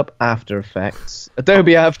loaded up After Effects,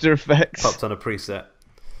 Adobe After Effects, popped on a preset,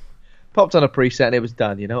 and it was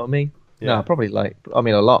done. You know what I mean? Yeah. No, probably a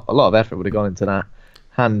lot of effort would have gone into that,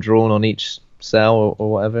 hand drawn on each cell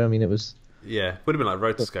or whatever. I mean, it was would have been like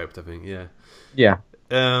rotoscoped, I think. Yeah.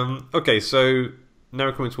 Okay, so now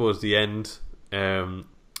we're coming towards the end.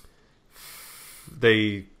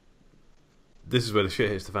 This is where the shit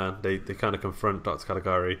hits the fan. They kind of confront Dr.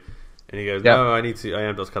 Caligari, and he goes, "No, I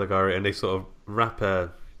am Dr. Caligari," and they sort of wrap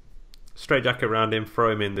a straitjacket around him,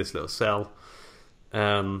 throw him in this little cell,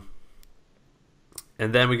 and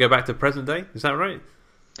then we go back to present day. Is that right?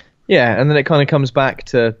 Yeah, and then it kind of comes back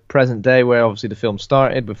to present day, where obviously the film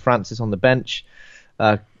started with Francis on the bench,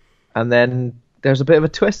 and then there's a bit of a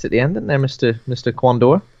twist at the end, isn't there, Mr.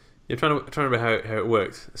 Quandor? You're trying to remember how it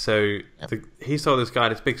worked. So he saw this guy,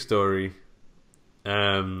 this big story,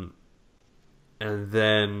 and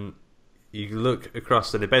then you look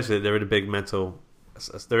across, and they're in a big mental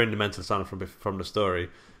asylum from the story,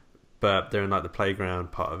 but they're in like the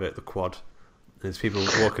playground part of it, the quad. And there's people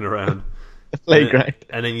walking around. The playground.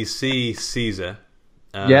 And then you see Caesar.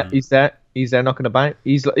 He's there. He's there knocking about.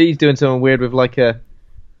 He's doing something weird with like a.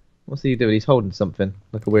 What's he doing? He's holding something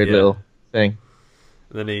like a weird little thing.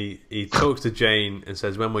 And then he talks to Jane and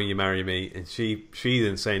says, "When will you marry me?" And she's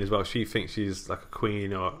insane as well. She thinks she's like a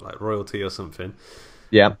queen or like royalty or something.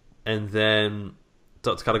 Yeah. And then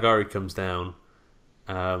Dr. Caligari comes down,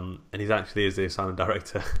 and he's actually is the asylum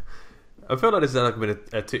director. I feel like this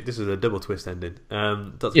is this is a double twist ending.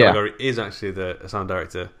 Dr. Caligari is actually the asylum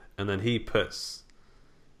director, and then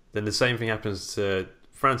then the same thing happens to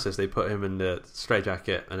Francis, they put him in the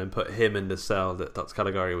straitjacket and then put him in the cell that Dr.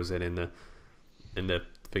 Caligari was in the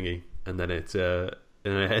thingy, and then it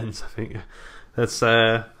ends. I think that's it's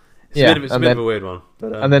a bit of a weird one.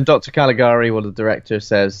 But, and then Dr. Caligari, the director,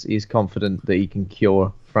 says he's confident that he can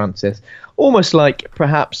cure Francis. Almost like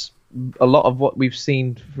perhaps a lot of what we've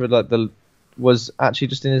seen for was actually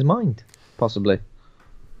just in his mind, possibly.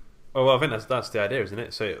 Oh well, I think that's the idea, isn't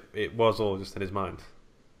it? So it was all just in his mind.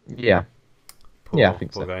 Yeah. I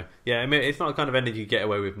think so. Guy. Yeah, I mean, it's not the kind of ending you get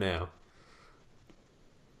away with now.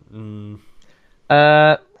 Well,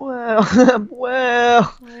 I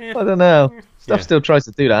don't know. Stuff still tries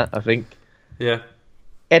to do that, I think. Yeah.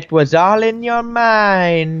 It was all in your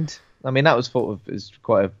mind. I mean, that was thought of as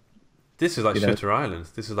quite a... This is like Shutter Island.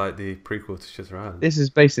 This is like the prequel to Shutter Island. This is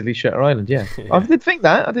basically Shutter Island, yeah. I did think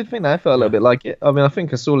that. I felt a little bit like it. I mean, I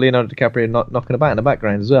think I saw Leonardo DiCaprio knocking about in the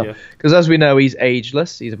background as well. Because as we know, he's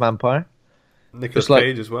ageless. He's a vampire. Nicolas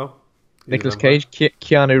Cage as well. Nicolas Cage.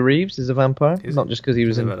 Keanu Reeves is a vampire. Not just because he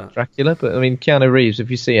was in Dracula, but I mean, Keanu Reeves, if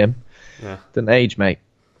you see him, doesn't age, mate.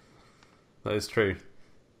 That is true.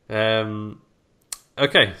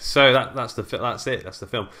 Okay, so that's it. That's the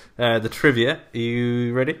film. The trivia. Are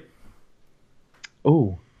you ready?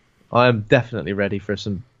 Oh, I am definitely ready for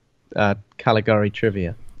some Caligari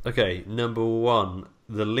trivia. Okay, number one.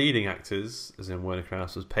 The leading actors, as in Werner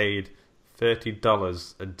Krauss, was paid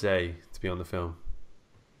 $30 a day to be on the film.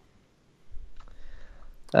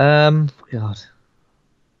 God. That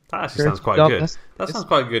actually sounds quite good. That sounds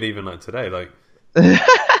quite good even like today. Like,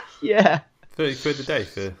 yeah. 30 quid a day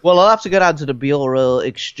for... Well, I'll have to go down to the Bureau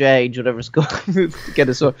Exchange, whatever it's called, to get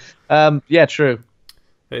a sort. Yeah, true.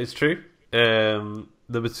 It's true.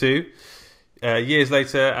 Number two. Years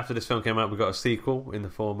later, after this film came out, we got a sequel in the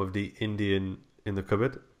form of The Indian in the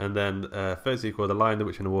Cupboard, and then third sequel, The Lion, the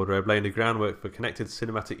Witch and the Wardrobe, laying the groundwork for connected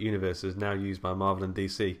cinematic universes now used by Marvel and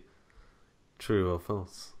DC. True or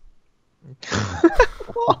false?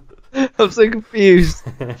 What? I'm so confused.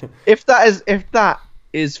 If that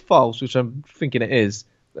is false, which I'm thinking it is,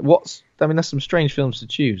 that's some strange films to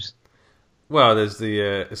choose. Well, there's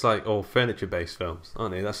it's like all furniture-based films,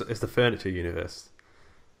 aren't they? It's the furniture universe.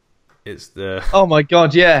 It's the... Oh my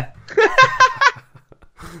god, yeah.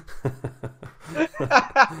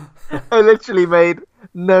 I literally made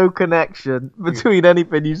no connection between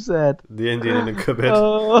anything you said. The Indian in the Cupboard.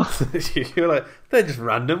 You're like, they're just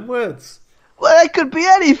random words. Well, it could be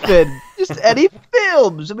anything. Just any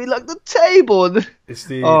films. I mean, like the table. It's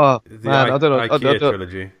the IKEA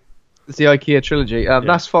trilogy. It's the IKEA trilogy.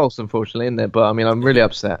 That's false, unfortunately, isn't it? But I mean, I'm really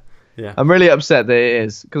upset. Yeah. I'm really upset that it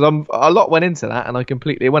is, because a lot went into that, and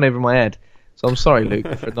it went over my head. So I'm sorry, Luke,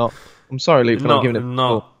 for not. I'm sorry, Luke, for not giving it.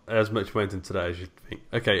 Not as much went into that as you think.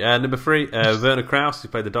 Okay, number three. Werner Krauss, who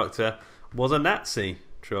played the Doctor, was a Nazi.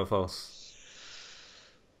 True or false?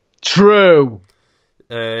 True.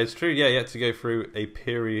 It's true. Yeah, he had to go through a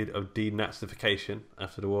period of denazification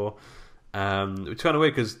after the war, which is kind of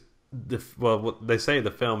weird because what they say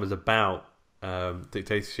the film is about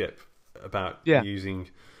dictatorship, about using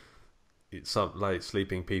some like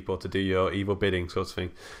sleeping people to do your evil bidding, sort of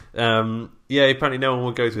thing. Apparently no one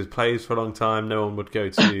would go to his plays for a long time. No one would go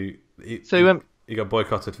to. He got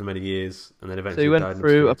boycotted for many years, and then eventually. So he went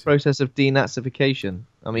through a process of denazification.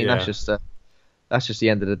 I mean, that's just the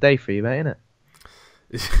end of the day for you, mate, isn't it?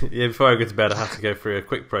 Yeah, before I go to bed, I have to go through a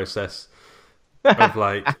quick process of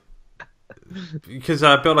like, because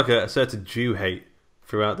I build like a certain Jew hate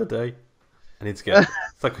throughout the day. I need to get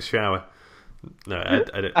it's like a shower. No, I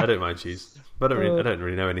don't mind Jews, but I don't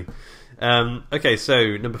really know any. Okay,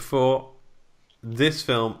 so number four, this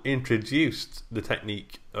film introduced the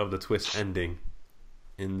technique of the twist ending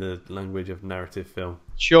in the language of narrative film.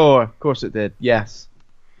 Sure, of course it did. Yes.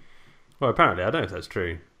 Well, apparently, I don't know if that's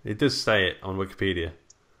true. It does say it on Wikipedia.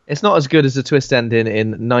 It's not as good as the twist ending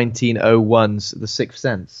in 1901's The Sixth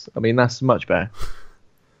Sense. I mean, that's much better.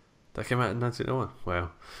 That came out in 1901. Wow.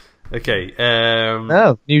 Okay.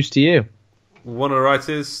 News to you. One of the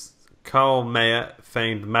writers, Karl Mayer,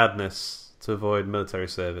 feigned madness to avoid military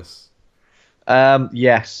service.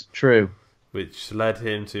 Yes, true. Which led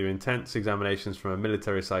him to intense examinations from a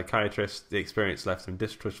military psychiatrist. The experience left him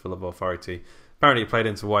distrustful of authority. Apparently, it played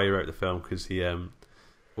into why he wrote the film, because he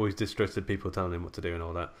always distrusted people telling him what to do and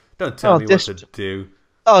all that. Don't tell me what to do.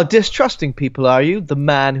 Oh, distrusting people, are you? The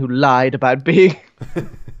man who lied about being...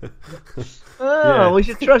 We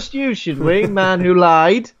should trust you, should we? Man who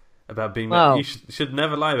lied. About being mad. You should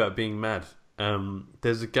never lie about being mad.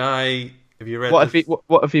 There's a guy... Have you read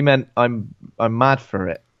what if he meant I'm mad for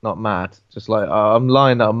it, not mad? Just like, I'm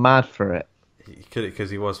lying that I'm mad for it. He could it because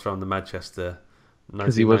he was from the Manchester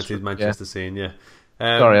 1990s Manchester scene, yeah.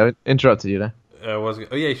 Sorry, I interrupted you there. Oh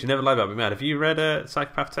yeah, you should never lie about being mad. Have you read a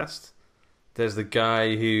Psychopath Test? There's the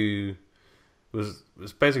guy who was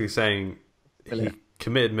basically saying he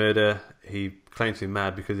committed murder. He claims to be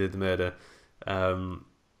mad because he did the murder, and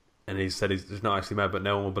he said he's not actually mad, but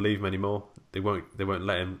no one will believe him anymore. They won't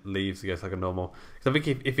let him leave to go to like a normal. Because I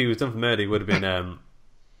think if he was done for murder, he would have been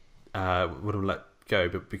would have let go.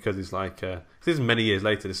 But because he's like, this is many years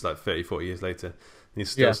later. This is like 30, 40 years later, and he's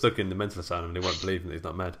still stuck in the mental asylum, and they won't believe him that he's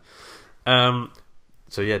not mad.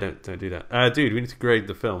 So yeah, don't do that, dude. We need to grade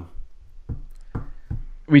the film.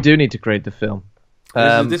 We do need to grade the film.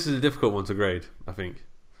 This is a difficult one to grade, I think.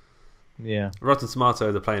 Yeah. Rotten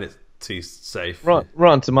Tomatoes are playing it too safe.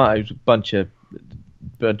 Rotten Tomatoes, bunch of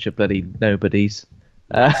bloody nobodies.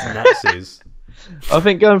 Nazis. I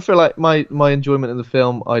think going for like my enjoyment of the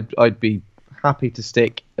film, I'd be happy to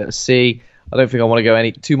stick at a C. I don't think I want to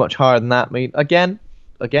go too much higher than that. I mean, again,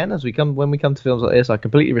 when we come to films like this, I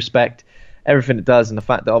completely respect everything it does, and the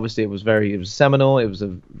fact that obviously it was seminal. It was a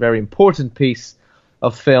very important piece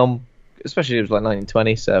of film, especially it was like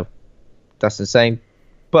 1920, so that's insane.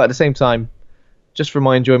 But at the same time, just for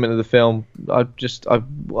my enjoyment of the film, I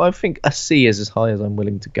think a C is as high as I'm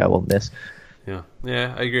willing to go on this. Yeah,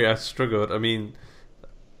 I agree. I struggled. I mean,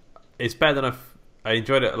 it's better than I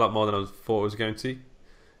enjoyed it a lot more than I thought I was going to.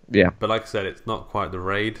 Yeah, but like I said, it's not quite the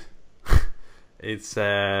Raid. It's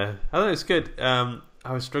I don't know. It's good.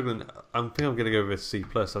 I was struggling. I think I'm going to go with a C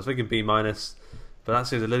plus. I was thinking B minus. But that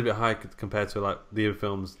seems a little bit high compared to like the other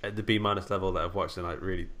films at the B minus level that I've watched and like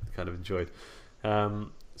really kind of enjoyed.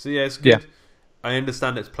 So yeah, it's good. Yeah. I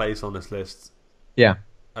understand its place on this list. Yeah.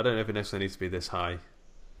 I don't know if it necessarily needs to be this high.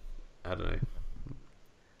 I don't know.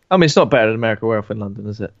 I mean, it's not better than America Werewolf in London,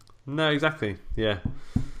 is it? No, exactly. Yeah.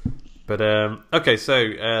 But okay, so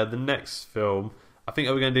the next film, I think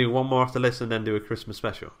are we going to do one more off the list and then do a Christmas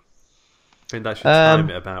special? I think that should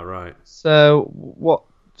time it about right. So what?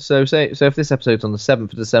 So if this episode's on the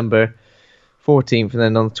 7th of December, 14th, and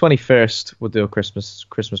then on the 21st we'll do a Christmas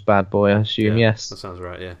bad boy, I assume. Yeah, yes. That sounds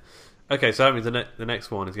right. Yeah. Okay, so that means the next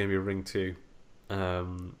one is going to be Ring 2.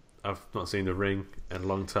 I've not seen The Ring in a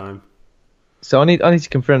long time. So I need to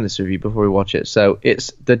confirm this with you before we watch it. So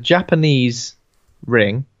it's the Japanese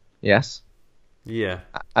Ring, yes. Yeah.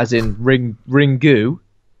 As in Ringu,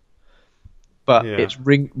 but it's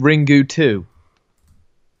Ringu 2.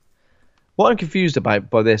 What I'm confused about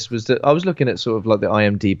by this was that I was looking at sort of like the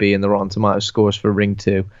IMDb and the Rotten Tomatoes scores for Ring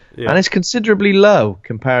 2, and it's considerably low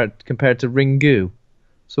compared to Ringu.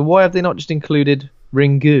 So why have they not just included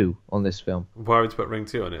Ringu on this film? Why would you put Ring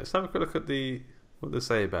 2 on it? Let's have a quick look at what they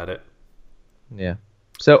say about it. Yeah.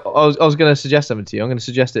 So I was going to suggest something to you. I'm going to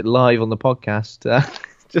suggest it live on the podcast.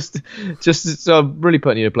 Just so I'm really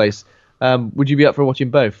putting you in a place. Would you be up for watching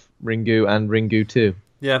both Ringu and Ringu 2?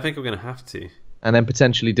 Yeah, I think we're going to have to. And then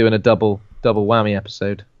potentially doing a double whammy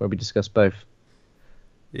episode where we discuss both.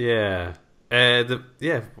 Yeah.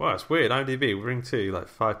 Wow, it's weird. IMDb Ring 2 like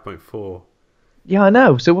 5.4. Yeah, I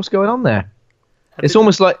know. So what's going on there? It's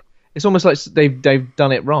almost like they've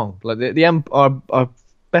done it wrong. Like our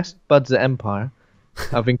best buds at Empire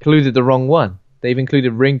have included the wrong one. They've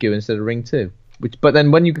included Ringu instead of Ring 2. But then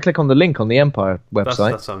when you click on the link on the Empire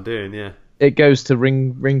website, that's what I'm doing. Yeah. It goes to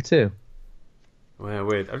Ring 2. Wow,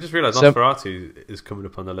 weird. I've just realised Nosferatu is coming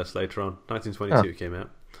up on the list later on. 1922 it came out.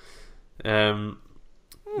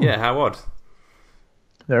 Yeah, how odd.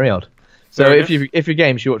 Very odd. So if you're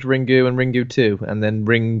game, you watch Ringu and Ringu 2, and then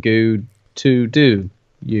Ringu 2 do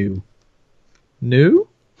you new?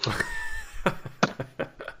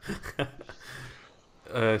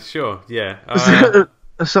 Sure, yeah.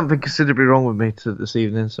 There's something considerably wrong with me this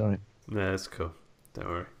evening. Sorry. No, that's cool. Don't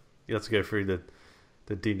worry. You have to go through the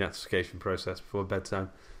denazification process before bedtime.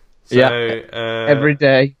 So, every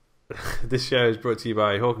day. This show is brought to you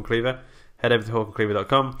by Hawk and Cleaver. Head over to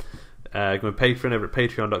hawkandcleaver.com. Go and Patreon over at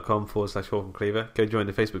patreon.com/Hawk and Cleaver. Go join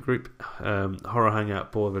the Facebook group, Horror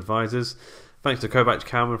Hangout Board of Advisors. Thanks to Kovac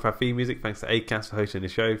Cameron for our theme music. Thanks to Acast for hosting the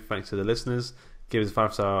show. Thanks to the listeners. Give us a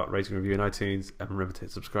 5-star rating review on iTunes. And remember to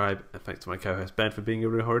hit subscribe. And thanks to my co-host Ben for being a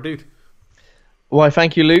real horror dude. Why,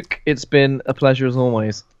 thank you, Luke. It's been a pleasure as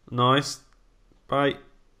always. Nice. Bye.